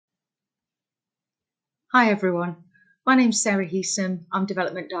Hi everyone, my name's Sarah Heesom. I'm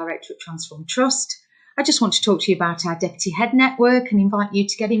Development Director at Transform Trust. I just want to talk to you about our Deputy Head Network and invite you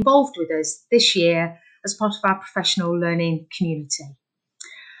to get involved with us this year as part of our professional learning community.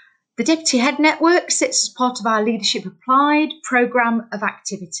 The Deputy Head Network sits as part of our Leadership Applied programme of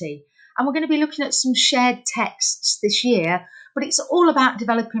activity, and we're going to be looking at some shared texts this year, but it's all about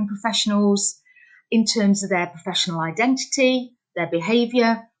developing professionals in terms of their professional identity, their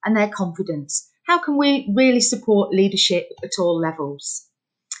behaviour and their confidence. How can we really support leadership at all levels?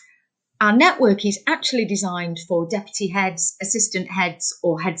 Our network is actually designed for deputy heads, assistant heads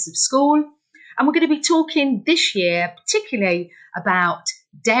or heads of school, and we're going to be talking this year particularly about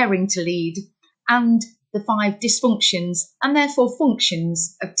daring to lead and the 5 dysfunctions and therefore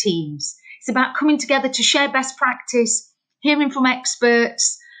functions of teams. It's about coming together to share best practice, hearing from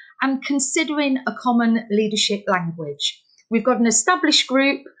experts and considering a common leadership language. We've got an established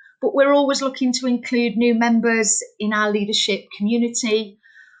group, but we're always looking to include new members in our leadership community.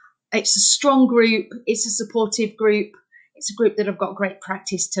 It's a strong group, it's a supportive group, it's a group that have got great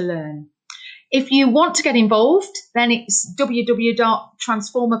practice to learn. If you want to get involved, then it's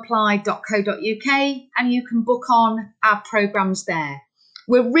www.transformapplied.co.uk and you can book on our programmes there.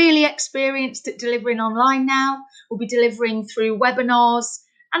 We're really experienced at delivering online now. We'll be delivering through webinars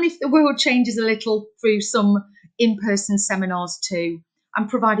and if the world changes a little, through some in-person seminars too. I'm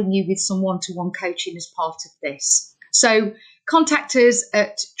providing you with some one-to-one coaching as part of this. So contact us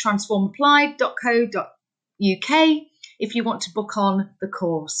at transformapplied.co.uk if you want to book on the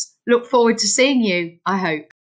course. Look forward to seeing you, I hope.